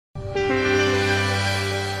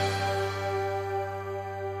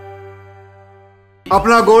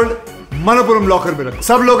अपना gold Manappuram locker में रखो।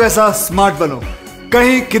 सब लोग ऐसा स्मार्ट बनो,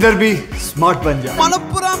 कहीं किधर भी स्मार्ट बन जाओ।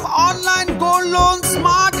 Manappuram online gold loan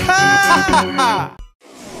smart है।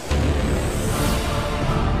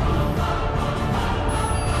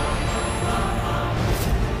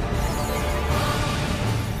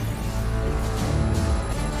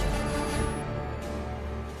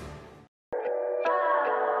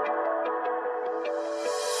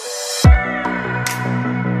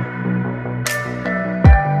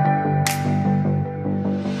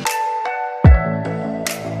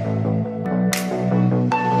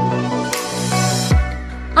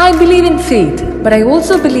 I believe in fate, but I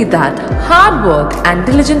also believe that hard work and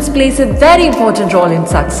diligence plays a very important role in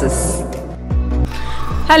success.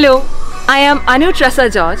 Hello, I am ANU TRESSA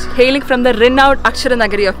GEORGE, hailing from the renowned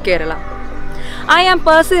Aksharanagari of Kerala. I am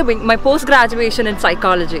pursuing my post-graduation in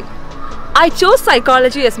psychology. I chose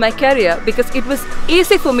psychology as my career because it was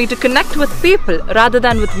easy for me to connect with people rather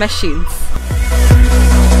than with machines.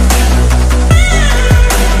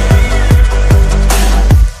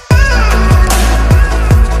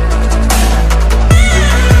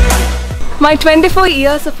 My 24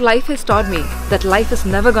 years of life has taught me that life is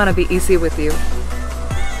never gonna be easy with you.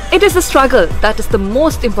 It is the struggle that is the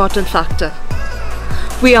most important factor.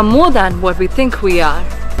 We are more than what we think we are.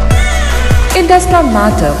 It does not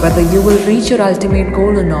matter whether you will reach your ultimate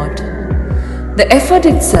goal or not. The effort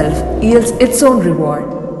itself yields its own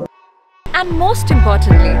reward. And most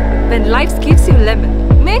importantly, when life gives you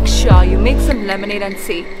lemon, make sure you make some lemonade and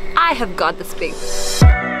say, I have got this babe.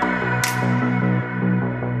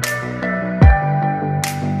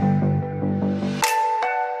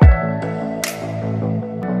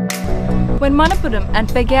 When Manappuram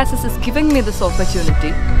and Pegasus is giving me this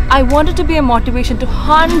opportunity, I wanted to be a motivation to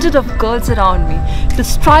hundreds of girls around me to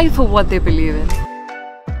strive for what they believe in.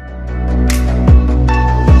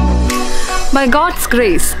 By God's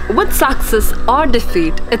grace, with success or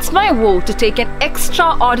defeat, it's my vow to take an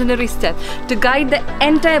extraordinary step to guide the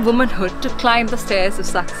entire womanhood to climb the stairs of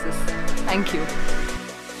success. Thank you.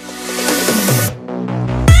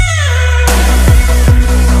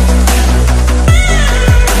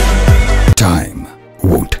 Time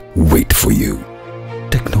won't wait for you.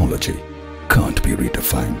 Technology can't be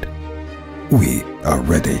redefined. We are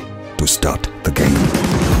ready to start the game.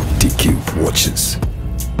 DQUE watches,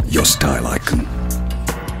 your style icon.